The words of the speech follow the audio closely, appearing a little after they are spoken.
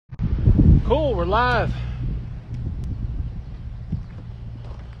Cool, we're live.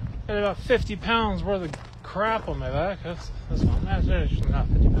 Got about 50 pounds worth of crap on my back. That's one. That's actually not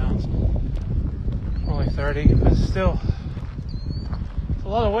 50 pounds. Only 30, but still, it's a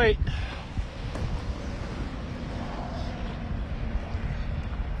lot of weight.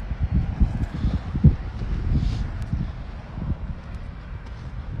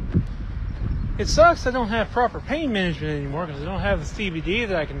 It sucks I don't have proper pain management anymore because I don't have the CBD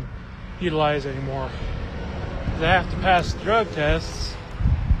that I can utilize anymore. I have to pass drug tests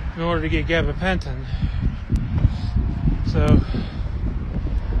in order to get gabapentin. So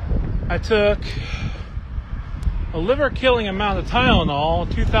I took a liver-killing amount of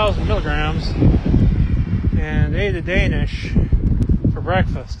Tylenol, 2,000 milligrams, and ate a Danish for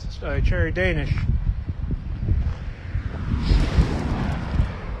breakfast, a cherry Danish.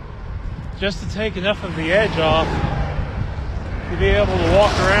 Just to take enough of the edge off to be able to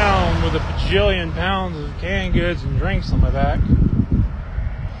walk around with a bajillion pounds of canned goods and drinks on my back.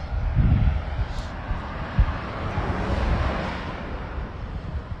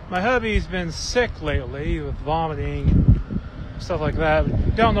 My hubby's been sick lately with vomiting and stuff like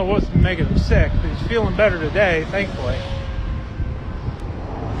that. Don't know what's been making him sick, but he's feeling better today, thankfully.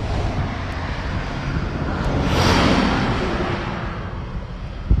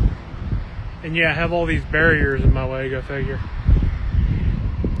 And yeah, I have all these barriers in my way, go figure.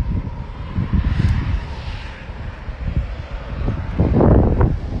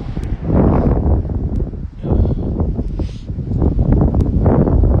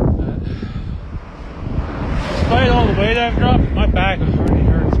 Despite all the weight I've dropped, my back already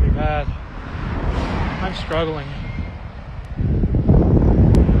hurts me bad. I'm struggling.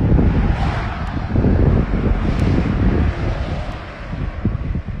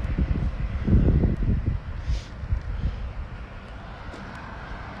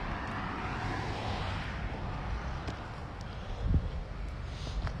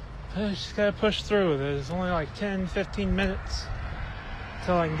 I just gotta push through with it. It's only like 10-15 minutes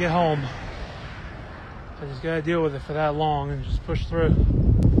until I can get home. I just gotta deal with it for that long and just push through.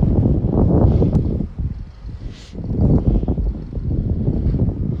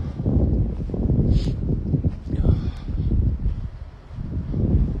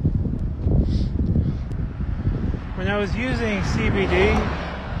 When I was using CBD,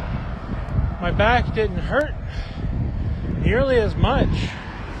 my back didn't hurt nearly as much.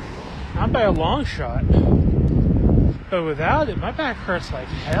 Not by a long shot. But without it, my back hurts like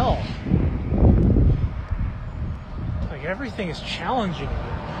hell. Like everything is challenging me.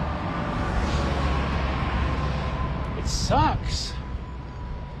 It sucks.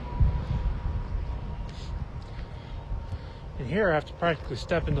 And here I have to practically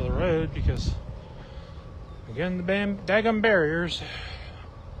step into the road because, again, the daggum barriers.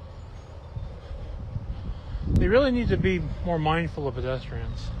 They really need to be more mindful of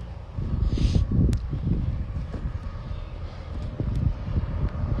pedestrians.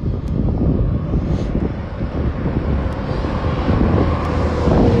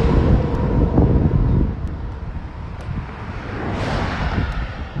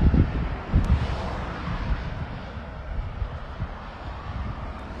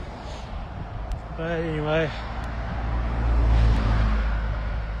 But anyway,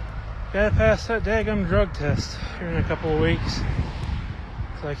 gotta pass that daggum drug test here in a couple of weeks,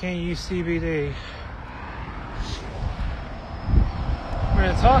 so I can't use CBD. I'm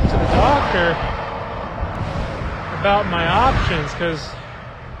gonna talk to the doctor about my options because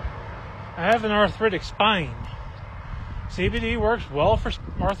I have an arthritic spine. CBD works well for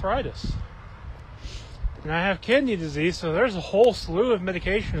arthritis. And I have kidney disease, so there's a whole slew of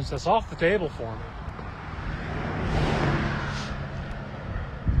medications that's off the table for me.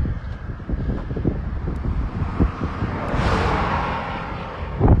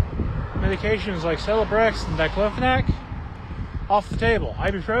 Medications like Celebrex and diclofenac, off the table.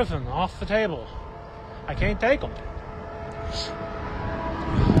 Ibuprofen, off the table. I can't take them.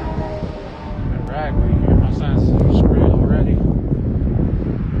 Rag me here, my sinuses are screwed already.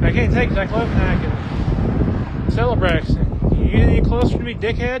 I can't take diclofenac and Celebrex. Can you get any closer to me,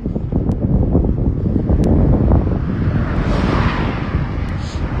 dickhead?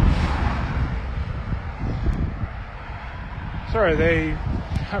 Sorry, they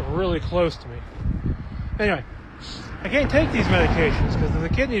got really close to me. Anyway, I can't take these medications because of the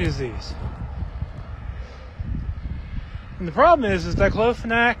kidney disease. And the problem is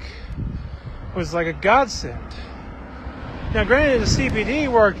diclofenac was like a godsend. Now, granted, the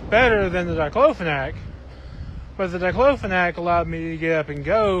CBD worked better than the diclofenac, but the diclofenac allowed me to get up and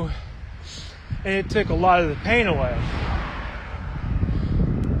go, and it took a lot of the pain away.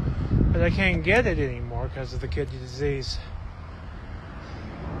 But but I can't get it anymore because of the kidney disease.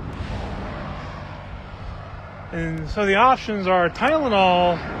 And so the options are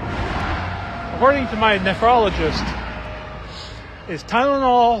Tylenol, according to my nephrologist, is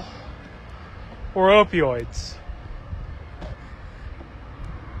Tylenol or opioids.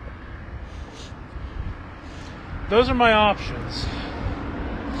 Those are my options.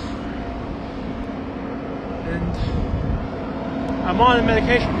 And I'm on a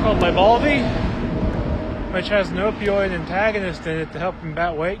medication called Lybalvi, which has an opioid antagonist in it to help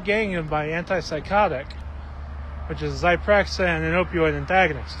combat weight gain, and by antipsychotic, which is Zyprexa and an opioid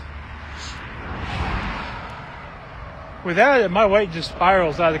antagonist. Without it, my weight just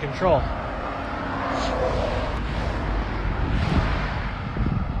spirals out of control.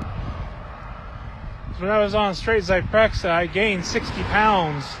 When I was on straight Zyprexa, I gained 60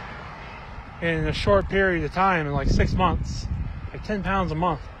 pounds in a short period of time, in like 6 months. Like 10 pounds a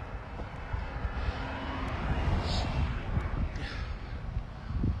month.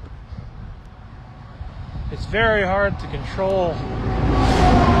 It's very hard to control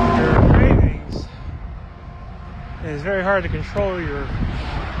your cravings. And it's very hard to control your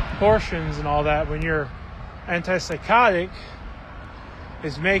portions and all that when your antipsychotic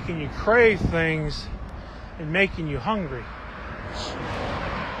is making you crave things and making you hungry.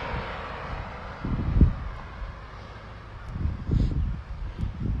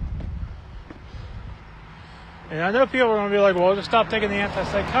 And I know people are going to be like, well, just stop taking the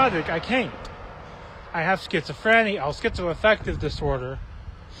antipsychotic. I can't. I have schizophrenia, schizoaffective disorder,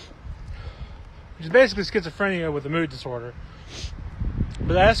 which is basically schizophrenia with a mood disorder.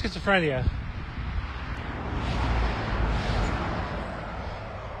 But I have schizophrenia.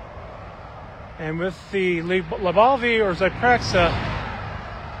 And with the Lybalvi or Zyprexa,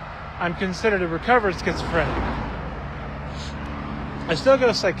 I'm considered a recovered schizophrenic. I still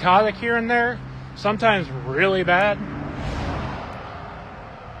go psychotic here and there, sometimes really bad.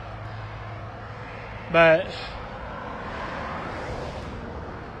 But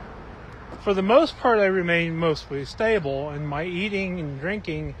for the most part, I remain mostly stable, and my eating and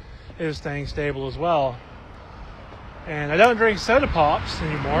drinking is staying stable as well. And I don't drink soda pops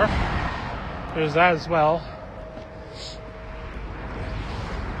anymore. There's that as well.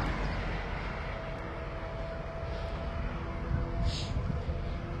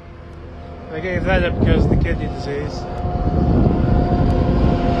 I gave that up because of the kidney disease.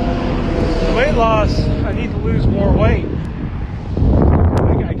 The weight loss, I need to lose more weight.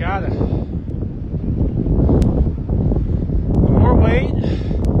 I gotta. The more weight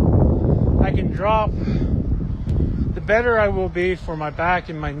I can drop, the better I will be for my back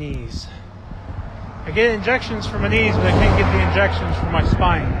and my knees. I get injections for my knees, but I can't get the injections for my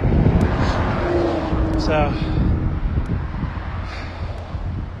spine. So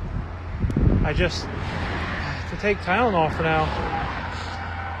I just have to take Tylenol for now.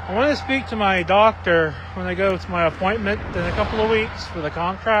 I want to speak to my doctor when I go to my appointment in a couple of weeks for the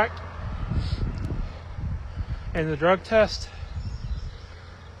contract and the drug test.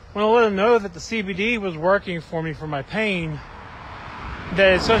 I want to let him know that the CBD was working for me for my pain,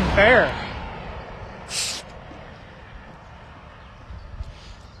 that it's unfair.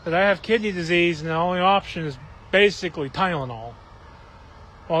 That I have kidney disease and the only option is basically Tylenol,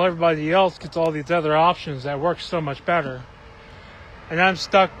 while everybody else gets all these other options that work so much better. And I'm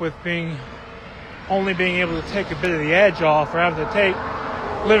stuck with only being able to take a bit of the edge off, or having to take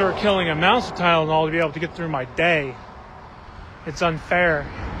liver-killing amounts of Tylenol to be able to get through my day. It's unfair.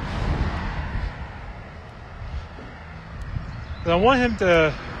 But I want him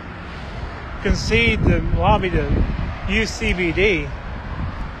to concede to allow me to use CBD.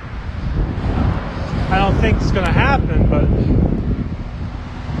 I don't think it's going to happen, but it's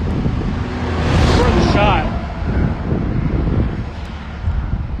worth a shot.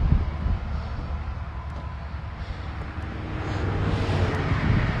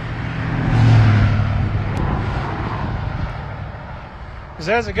 Because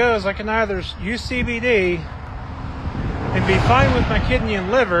as it goes, I can either use CBD and be fine with my kidney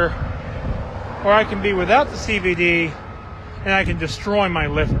and liver, or I can be without the CBD and I can destroy my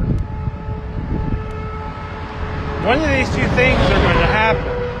liver. One of these two things are going to happen.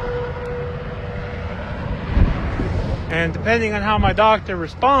 And depending on how my doctor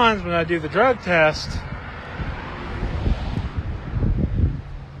responds when I do the drug test,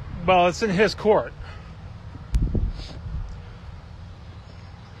 well, it's in his court.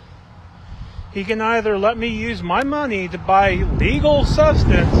 He can either let me use my money to buy legal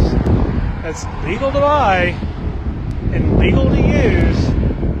substance that's legal to buy and legal to use,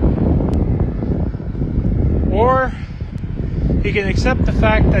 or he can accept the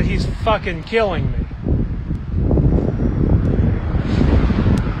fact that he's fucking killing me.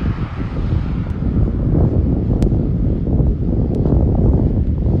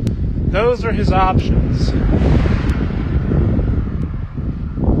 Those are his options.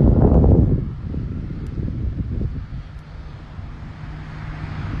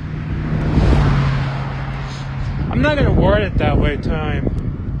 I'm not going to word it that way to him.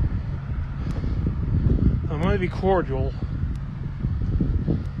 I'm going to be cordial.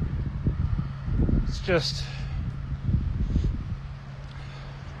 It's just...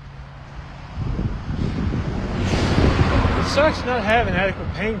 it sucks not having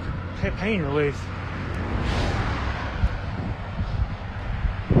adequate pain relief.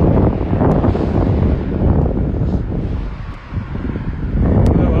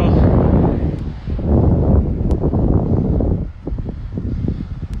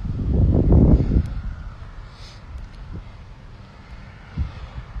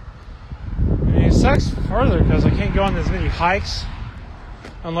 It sucks further because I can't go on as many hikes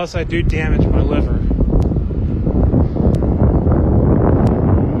unless I do damage my liver.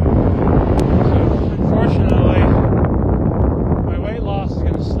 So unfortunately, my weight loss is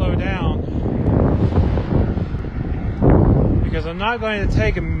going to slow down because I'm not going to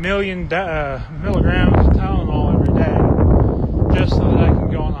take 1 million milligrams of Tylenol every day just so that I can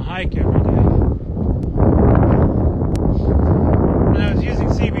go on a hike every day. When I was using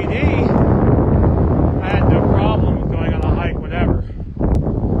CBD, I had no problem with going on a hike, whatever.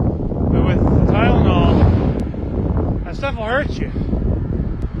 But with the Tylenol, that stuff will hurt you.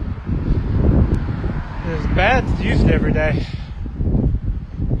 And it's bad to use it every day.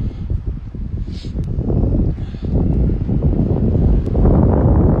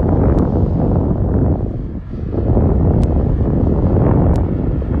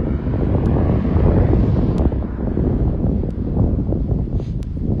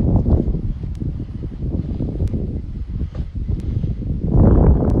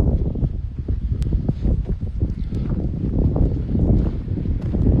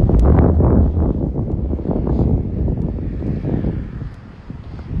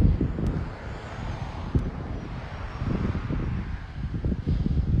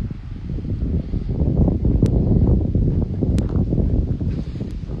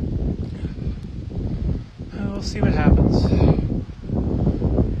 We'll see what happens.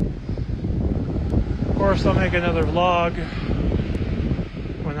 Of course, I'll make another vlog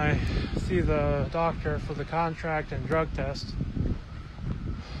when I see the doctor for the contract and drug test.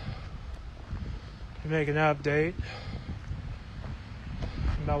 Make an update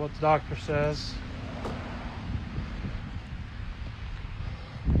about what the doctor says.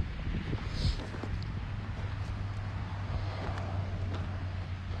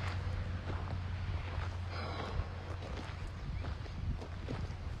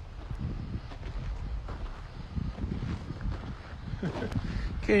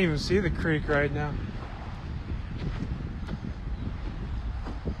 Can't even see the creek right now.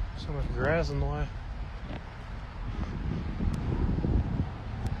 So much grass in the way.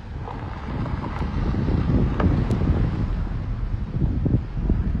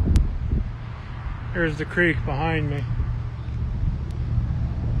 Here's the creek behind me.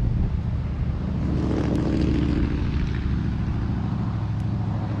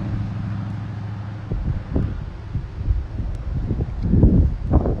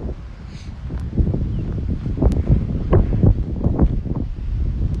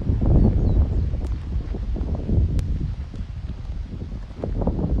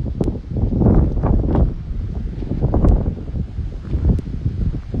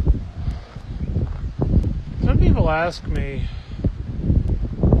 People ask me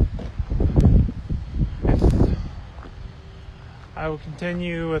if I will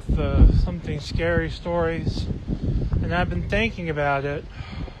continue with something scary stories, and I've been thinking about it,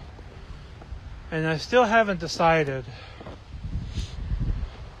 and I still haven't decided.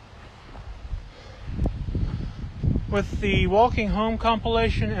 With the Walking Home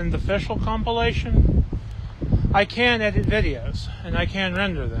compilation and the Fischl compilation, I can edit videos, and I can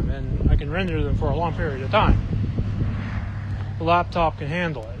render them, and I can render them for a long period of time. The laptop can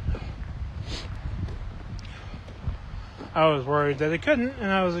handle it. I was worried that it couldn't,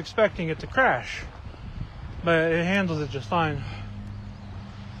 and I was expecting it to crash, but it handles it just fine.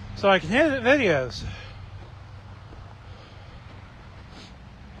 So I can edit videos.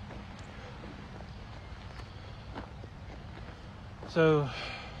 So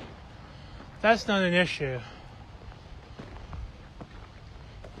that's not an issue.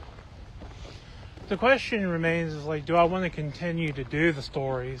 The question remains is like, do I want to continue to do the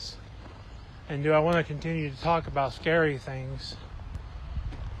stories And do I want to continue to talk about scary things?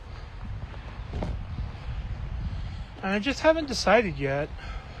 And I just haven't decided yet.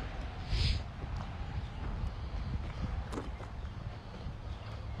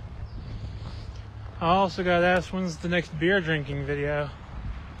 I also got asked when's the next beer drinking video.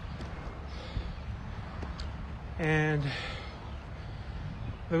 And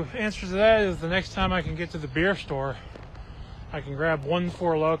the answer to that is the next time I can get to the beer store, I can grab one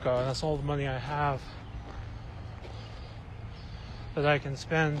Four Loko, and that's all the money I have that I can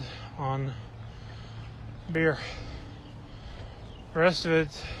spend on beer. The rest of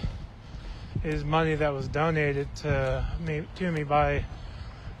it is money that was donated to me by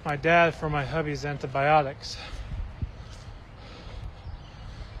my dad for my hubby's antibiotics.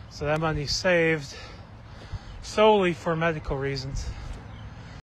 So that money's saved solely for medical reasons.